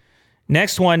SpaceX.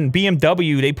 Next one,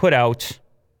 BMW. They put out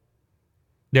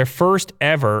their first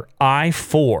ever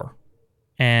i4.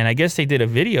 And I guess they did a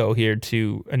video here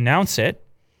to announce it.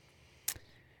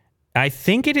 I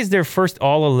think it is their first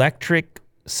all-electric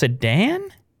sedan.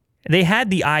 They had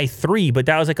the i3, but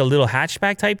that was like a little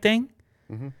hatchback type thing.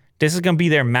 Mm-hmm. This is going to be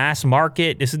their mass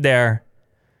market. This is their...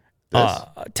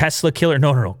 Tesla killer.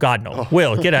 No. God, no. Oh.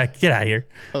 Will, get out of here.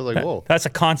 I was like, whoa. That's a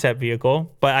concept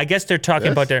vehicle. But I guess they're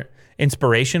talking about their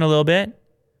inspiration a little bit.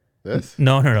 This?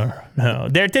 No.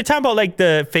 They're talking about like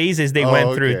the phases they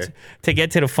went through to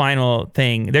get to the final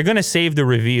thing. They're going to save the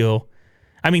reveal.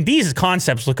 I mean, these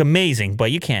concepts look amazing,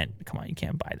 but you can't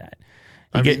buy that.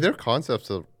 Their concepts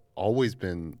have always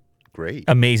been great.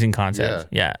 Amazing concepts.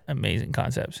 Yeah, amazing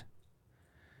concepts.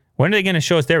 When are they going to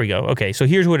show us? There we go. Okay, so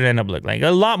here's what it ended up looking like. A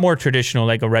lot more traditional,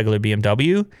 like a regular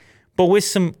BMW, but with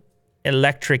some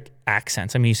electric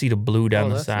accents. I mean, you see the blue down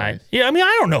the side. Nice. Yeah, I mean,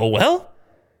 I don't know, Will.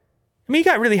 I mean, you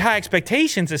got really high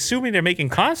expectations, assuming they're making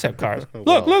concept cars.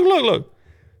 Look.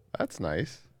 That's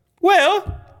nice.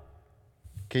 Well,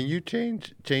 can you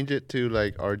change it to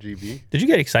like RGB? Did you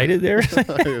get excited there?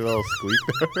 A little squeak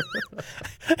there.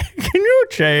 Can you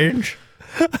change?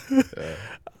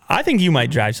 I think you might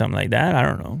drive something like that. I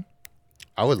don't know.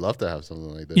 I would love to have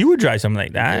something like this. You would drive something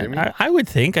like that. I would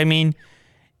think. I mean,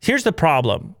 here's the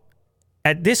problem.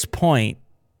 At this point,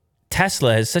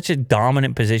 Tesla has such a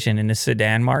dominant position in the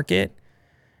sedan market.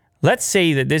 Let's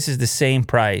say that this is the same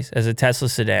price as a Tesla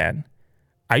sedan.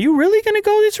 Are you really going to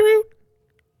go this route?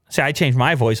 See, I changed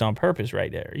my voice on purpose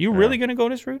right there. Are you really going to go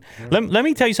this route? Yeah. Let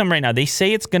me tell you something right now. They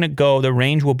say it's going to go, the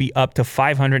range will be up to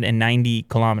 590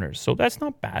 kilometers. So that's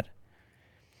not bad.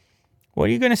 What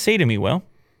are you going to say to me, Will?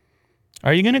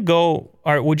 Are you going to go,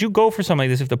 or would you go for something like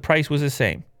this if the price was the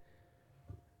same?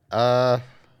 Oh,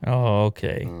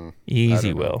 okay.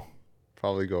 Easy, Will.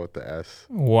 Probably go with the S.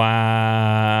 Wow.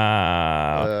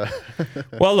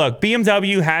 Well, look,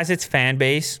 BMW has its fan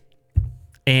base,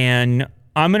 and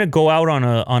I'm going to go out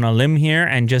on a limb here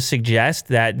and just suggest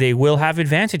that they will have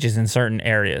advantages in certain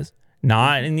areas.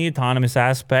 Not in the autonomous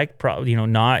aspect, probably,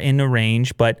 not in the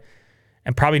range,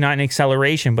 and probably not in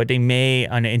acceleration, but they may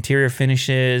on the interior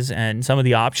finishes and some of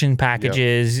the option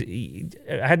packages.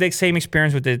 Yep. I had the same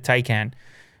experience with the Taycan.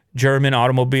 German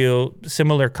automobile,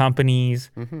 similar companies.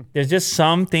 Mm-hmm. There's just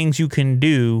some things you can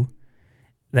do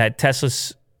that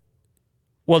Tesla's,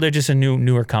 they're just a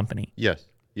newer company. Yes.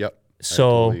 Yep. So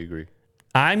I totally agree.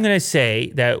 I'm going to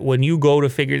say that when you go to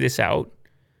figure this out,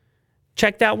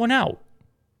 check that one out.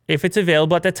 If it's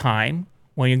available at the time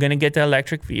when you're going to get the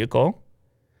electric vehicle,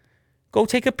 go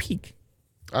take a peek.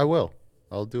 I will.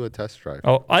 I'll do a test drive.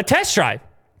 Oh, a test drive?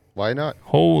 Why not?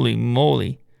 Holy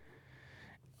moly.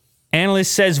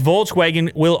 Analyst says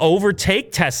Volkswagen will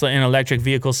overtake Tesla in electric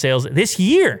vehicle sales this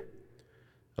year.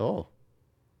 Oh.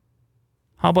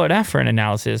 How about that for an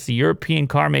analysis? The European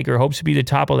car maker hopes to be the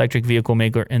top electric vehicle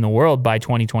maker in the world by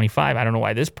 2025. I don't know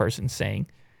why this person's saying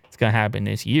it's going to happen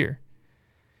this year.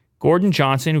 Gordon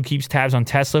Johnson, who keeps tabs on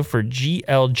Tesla for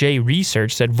GLJ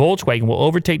Research, said Volkswagen will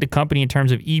overtake the company in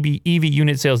terms of EV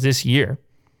unit sales this year,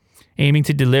 aiming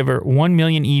to deliver 1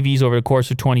 million EVs over the course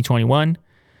of 2021.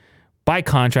 By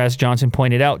contrast, Johnson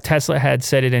pointed out Tesla had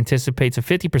said it anticipates a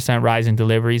 50% rise in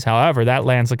deliveries. However, that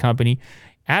lands the company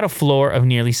at a floor of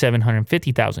nearly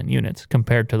 750,000 units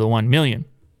compared to the 1 million.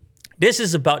 This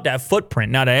is about that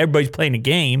footprint. Now that everybody's playing the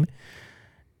game,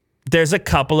 there's a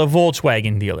couple of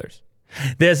Volkswagen dealers.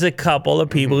 There's a couple of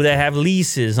people that have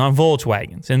leases on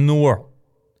Volkswagens in the world.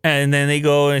 And then they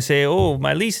go and say, oh,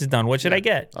 my lease is done. What should I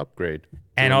get? Upgrade.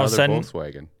 And all of a sudden,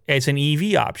 Volkswagen. It's an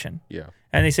EV option. Yeah.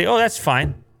 And they say, oh, that's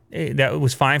fine. That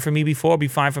was fine for me before, be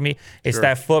fine for me. It's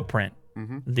that footprint.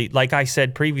 Like I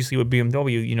said previously with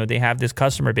BMW, they have this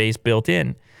customer base built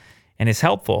in, and it's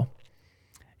helpful.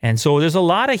 And so there's a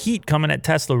lot of heat coming at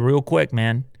Tesla real quick,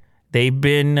 man. They've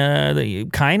been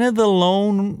kind of the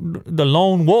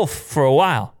lone wolf for a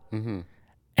while.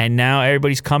 And now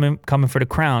everybody's coming for the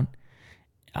crown.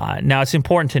 Now, it's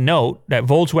important to note that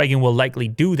Volkswagen will likely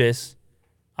do this.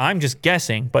 I'm just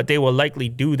guessing, but they will likely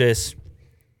do this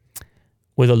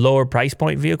with a lower price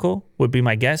point vehicle, would be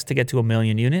my guess, to get to 1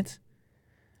 million units.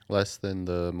 Less than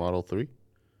the Model 3?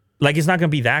 Like, it's not going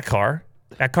to be that car.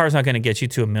 That car's not going to get you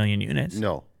to 1 million units.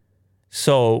 No.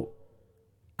 So,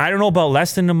 I don't know about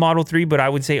less than the Model 3, but I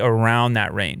would say around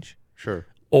that range. Sure.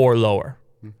 Or lower.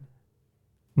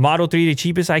 Model 3, the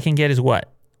cheapest I can get is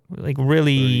what? Like,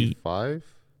 really? 35?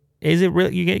 Is it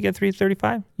really? You get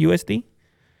 335 USD?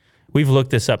 We've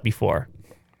looked this up before.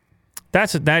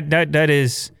 That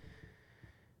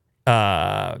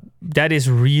is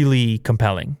really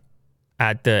compelling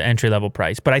at the entry level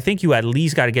price. But I think you at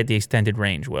least got to get the extended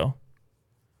range, Will.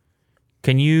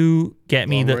 Can you get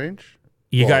me the range?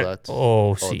 You got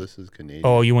see. This is Canadian.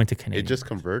 Oh, you went to Canadian. It just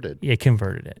converted. Yeah,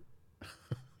 converted it.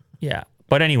 Yeah.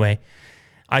 But anyway,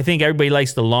 I think everybody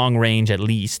likes the long range at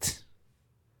least.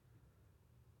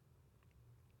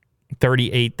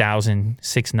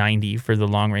 38,690 for the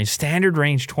long range. Standard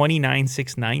range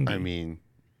 29,690. I mean,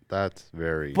 that's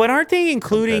very. But aren't they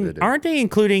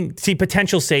including see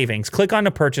potential savings? Click on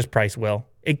the purchase price, Will.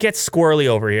 It gets squirrely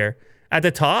over here. At the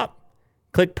top,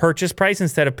 click purchase price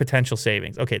instead of potential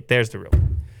savings. Okay, there's the real.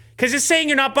 Cuz it's saying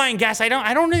you're not buying gas. I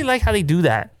don't really like how they do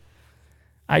that.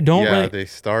 They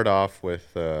start off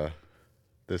with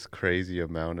this crazy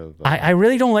amount of I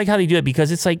really don't like how they do it because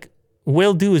it's like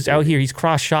Will Do is out here, he's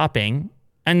cross shopping,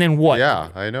 and then what? Yeah,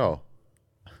 I know.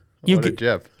 What a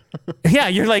Jeff. Yeah,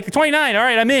 you're like 29. All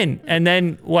right, I'm in. And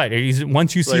then what?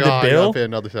 Once you see the bill, I gotta pay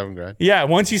another $7,000. Yeah,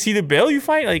 once you see the bill, you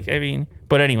fight.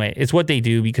 But anyway, it's what they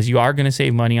do because you are going to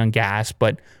save money on gas.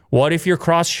 But what if you're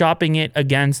cross shopping it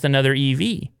against another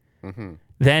EV?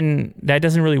 Then that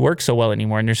doesn't really work so well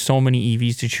anymore. And there's so many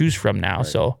EVs to choose from now. Right.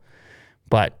 So,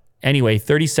 but anyway,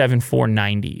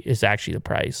 $37,490 is actually the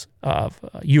price of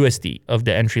USD of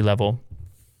the entry level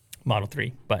Model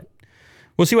 3. But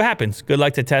we'll see what happens. Good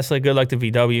luck to Tesla. Good luck to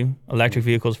VW. Electric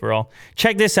vehicles for all.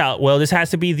 Check this out. Well, this has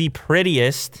to be the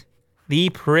prettiest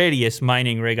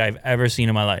mining rig I've ever seen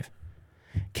in my life.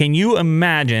 Can you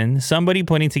imagine somebody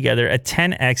putting together a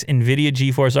 10X NVIDIA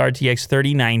GeForce RTX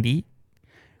 3090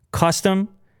 custom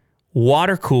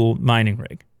water-cooled mining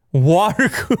rig?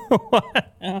 Water-cooled.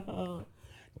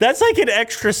 That's like an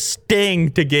extra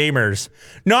sting to gamers.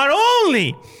 Not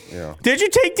only did you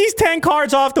take these 10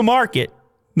 cards off the market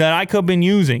that I could have been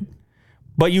using,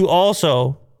 but you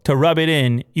also, to rub it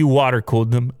in, you water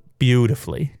cooled them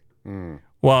beautifully.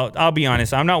 Well, I'll be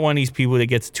honest, I'm not one of these people that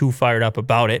gets too fired up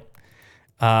about it.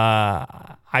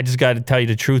 I just got to tell you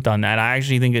the truth on that. I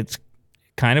actually think it's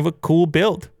kind of a cool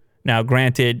build. Now,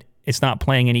 granted, it's not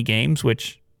playing any games,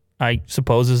 which I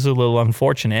suppose is a little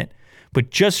unfortunate, but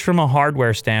just from a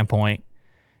hardware standpoint,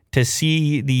 to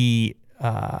see the,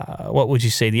 what would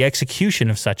you say, the execution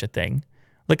of such a thing.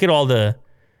 Look at all the,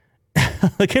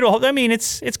 I mean,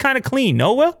 it's kind of clean,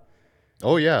 no, Will?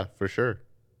 Oh, yeah, for sure.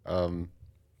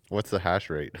 What's the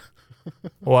hash rate?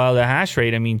 Well, the hash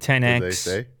rate, I mean, 10x. Did they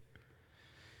say?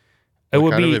 It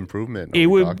would kind be of improvement. It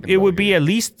would be at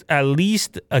least a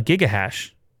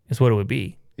gigahash is what it would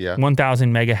be. Yeah.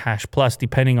 1,000 mega hash plus,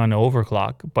 depending on the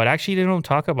overclock. But actually, they don't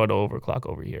talk about overclock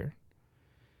over here.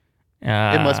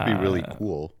 It must be really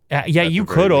cool. Yeah, you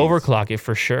could overclock it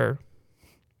for sure.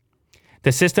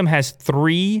 The system has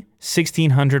 3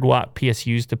 1,600 watt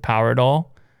PSUs to power it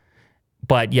all.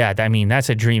 But yeah, I mean, that's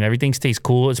a dream. Everything stays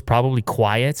cool. It's probably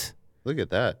quiet. Look at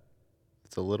that.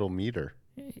 It's a little meter.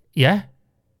 Yeah.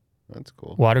 That's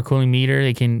cool. Water cooling meter.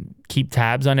 They can keep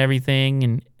tabs on everything.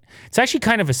 And it's actually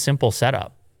kind of a simple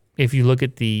setup. If you look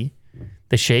at the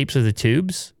shapes of the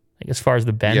tubes, like as far as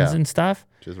the bends and stuff,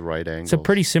 Just right angles. it's a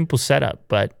pretty simple setup.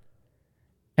 But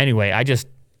anyway,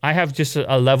 I have just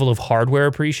a level of hardware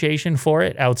appreciation for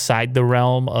it outside the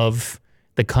realm of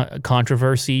the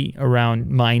controversy around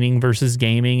mining versus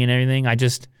gaming and everything. I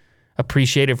just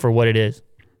appreciate it for what it is.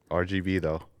 RGB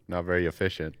though, not very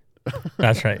efficient.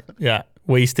 That's right. Yeah.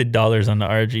 Wasted dollars on the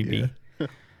RGB. Yeah.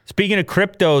 Speaking of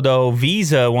crypto, though,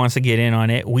 Visa wants to get in on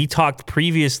it. We talked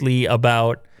previously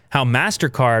about how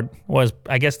MasterCard was,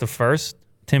 I guess, the first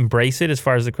to embrace it as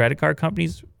far as the credit card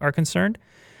companies are concerned.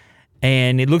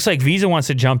 And it looks like Visa wants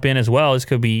to jump in as well. This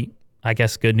could be, I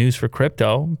guess, good news for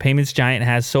crypto. Payments giant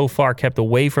has so far kept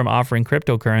away from offering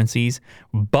cryptocurrencies,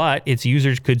 but its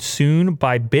users could soon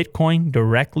buy Bitcoin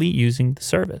directly using the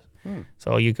service.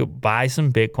 So you could buy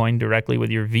some Bitcoin directly with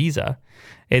your Visa.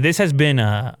 This has been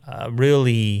a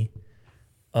really,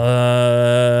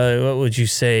 what would you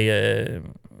say, a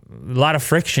lot of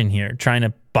friction here trying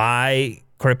to buy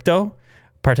crypto,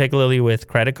 particularly with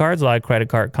credit cards. A lot of credit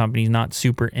card companies not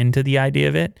super into the idea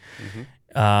of it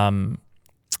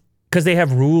because they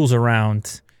have rules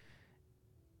around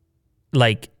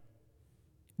like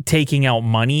taking out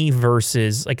money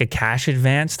versus like a cash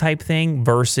advance type thing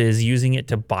versus using it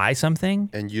to buy something.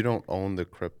 And you don't own the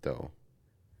crypto,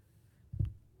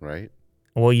 right?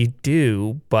 Well, you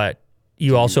do, but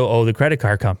you also owe the credit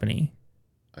card company.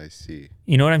 I see.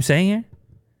 You know what I'm saying here?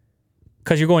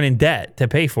 Because you're going in debt to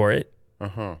pay for it.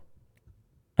 Uh-huh.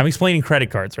 I'm explaining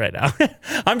credit cards right now.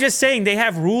 I'm just saying they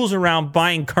have rules around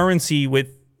buying currency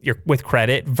with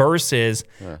credit versus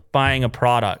buying a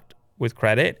product with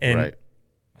credit. And right.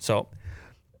 So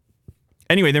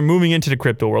anyway, they're moving into the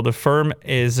crypto world. The firm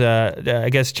is, I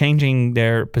guess, changing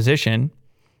their position.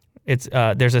 It's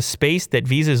there's a space that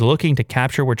Visa is looking to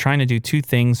capture. We're trying to do two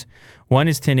things. One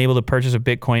is to enable the purchase of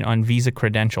Bitcoin on Visa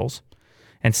credentials.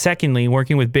 And secondly,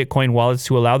 working with Bitcoin wallets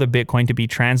to allow the Bitcoin to be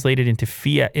translated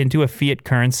into a fiat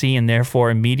currency and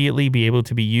therefore immediately be able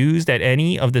to be used at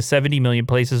any of the 70 million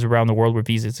places around the world where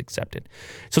Visa is accepted.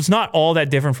 So it's not all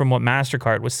that different from what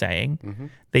MasterCard was saying. Mm-hmm.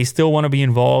 They still want to be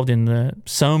involved in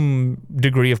some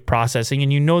degree of processing,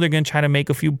 and they're going to try to make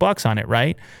a few bucks on it,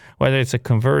 right? Whether it's a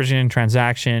conversion,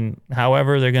 transaction,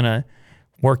 however they're going to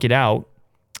work it out.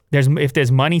 If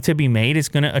there's money to be made, it's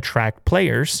going to attract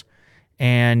players.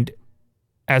 And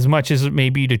as much as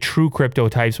maybe the true crypto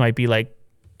types might be like,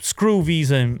 screw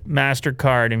Visa and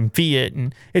MasterCard and fiat.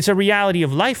 And it's a reality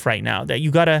of life right now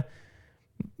that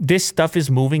this stuff is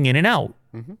moving in and out.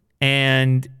 Mm-hmm.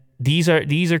 And these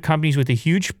are companies with a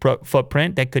huge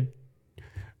footprint that could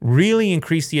really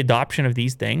increase the adoption of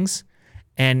these things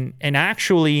and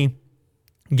actually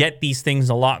get these things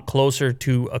a lot closer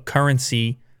to a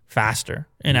currency faster,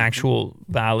 an actual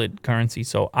valid currency.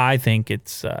 So I think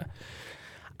it's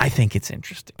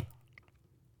interesting.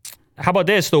 How about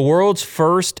this? The world's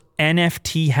first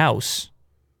NFT house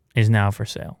is now for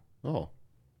sale. Oh.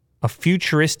 A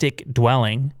futuristic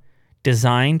dwelling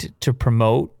designed to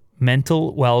promote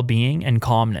mental well-being and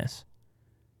calmness.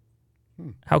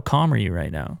 How calm are you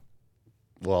right now?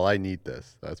 Well, I need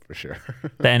this. That's for sure.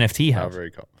 The NFT house. Not very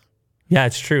calm. Yeah,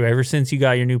 it's true. Ever since you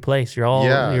got your new place, you're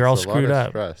all screwed up.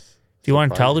 Stress. Do you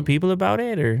want to tell the people about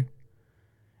it, or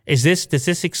does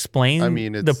this explain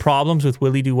the problems with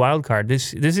Willie Do Wildcard?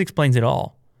 This explains it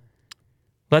all.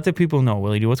 Let the people know,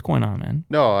 Willie Do, what's going on, man?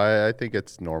 No, I think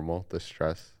it's normal, the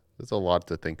stress. There's a lot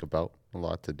to think about, a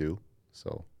lot to do.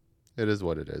 So it is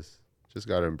what it is. Just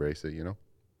got to embrace it,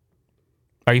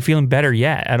 Are you feeling better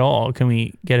yet at all? Can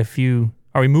we get a few?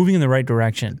 Are we moving in the right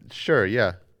direction? Sure,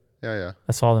 yeah. Yeah.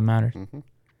 That's all that matters. Mm-hmm.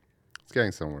 It's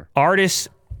getting somewhere. Artist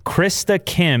Krista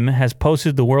Kim has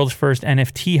posted the world's first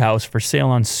NFT house for sale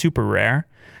on Super Rare.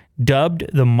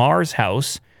 Dubbed the Mars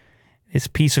House, this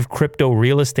piece of crypto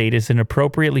real estate is an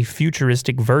appropriately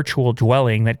futuristic virtual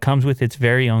dwelling that comes with its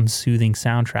very own soothing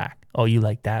soundtrack. Oh, you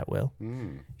like that, Will?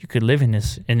 You could live in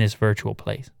this virtual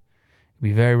place. It'd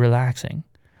be very relaxing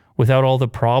without all the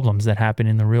problems that happen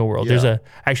in the real world. Yeah. There's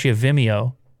actually a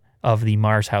Vimeo of the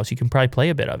Mars House. You can probably play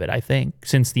a bit of it, I think.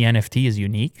 Since the NFT is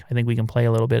unique, I think we can play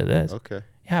a little bit of this. Okay.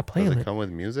 Yeah, play Does a it little. come with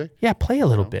music? Yeah, play a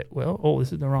little bit, Will. Oh,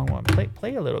 this is the wrong one.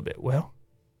 Play a little bit, Will.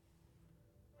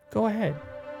 Go ahead.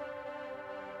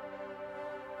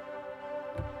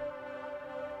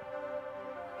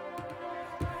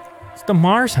 It's the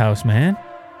Mars House, man.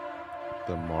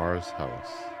 The Mars House.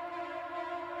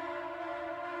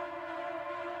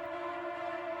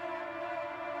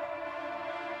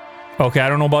 Okay, I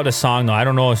don't know about the song, though. I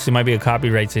don't know if it might be a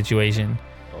copyright situation.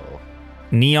 Oh.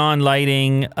 neon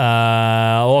lighting,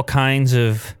 all kinds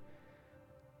of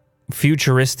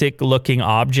futuristic looking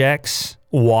objects.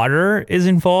 Water is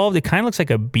involved. It kind of looks like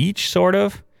a beach, sort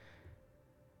of.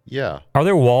 Yeah. Are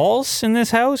there walls in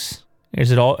this house?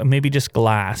 Is it all maybe just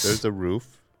glass? There's a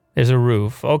roof. There's a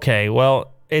roof. Okay,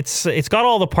 well, it's got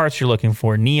all the parts you're looking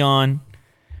for. Neon,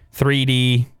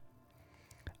 3D.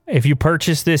 If you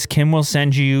purchase this, Kim will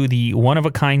send you the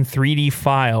one-of-a-kind 3D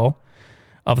file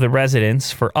of the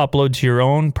residence for upload to your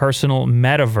own personal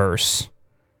metaverse.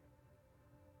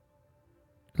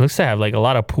 It looks to have like a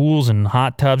lot of pools and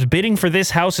hot tubs. Bidding for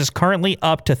this house is currently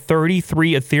up to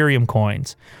 33 Ethereum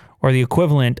coins, or the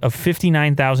equivalent of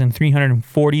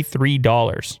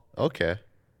 $59,343. Okay.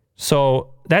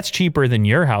 So that's cheaper than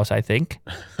your house, I think.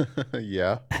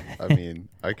 Yeah. I mean,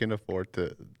 I can afford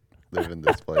to live in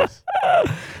this place.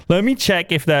 Let me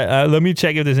check if that. Let me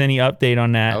check if there's any update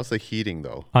on that. How's the heating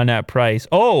though? On that price.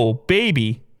 Oh,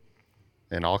 baby.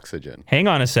 And oxygen. Hang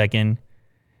on a second.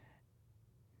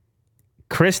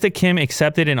 Krista Kim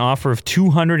accepted an offer of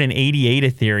 288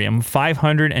 Ethereum,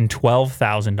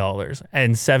 $512,000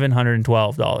 and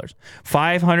 $712.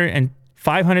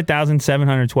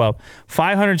 500,712.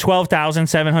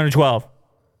 512,712.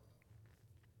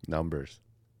 Numbers.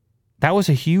 That was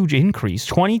a huge increase.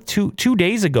 2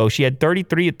 days ago, she had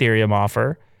 33 Ethereum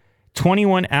offer.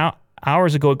 21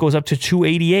 hours ago, it goes up to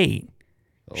 288.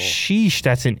 Oh. Sheesh,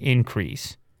 that's an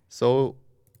increase. So.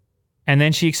 And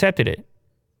then she accepted it.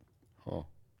 Oh.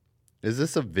 Is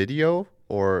this a video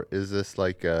or is this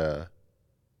like a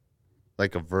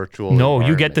virtual? No,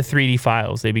 you get the 3D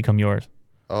files. They become yours.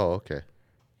 Oh, okay.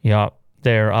 Yup.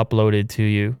 They're uploaded to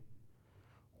you.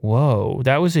 Whoa,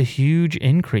 that was a huge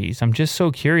increase. I'm just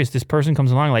so curious. This person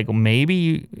comes along like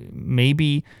maybe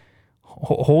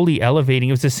wholly elevating.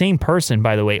 It was the same person,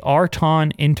 by the way, Arton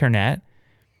Internet,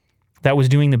 that was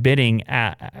doing the bidding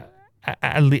at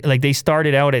like they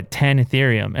started out at 10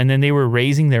 Ethereum and then they were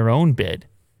raising their own bid.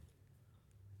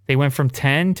 They went from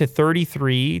 10 to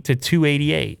 33 to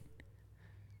 288.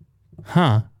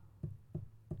 Huh.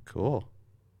 Cool.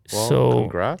 Well, so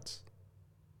congrats.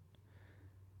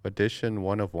 Edition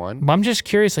 1 of 1. I'm just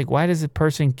curious, like, why does the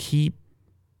person keep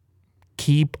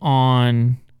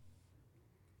on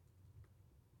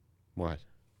what?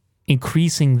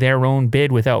 Increasing their own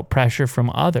bid without pressure from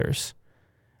others?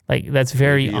 Like, that's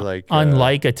very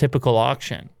unlike a typical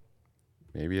auction.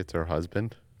 Maybe it's her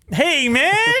husband. Hey,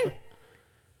 man!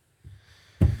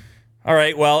 All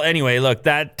right, well, anyway, look,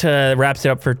 that wraps it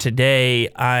up for today.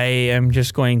 I am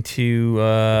just going to...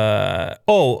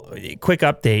 quick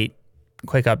update.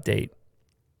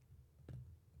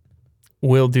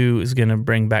 Will Do is going to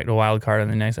bring back the wild card on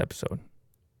the next episode.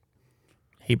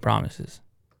 He promises.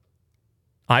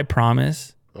 I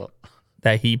promise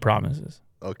that he promises.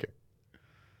 Okay.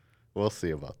 We'll see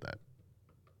about that.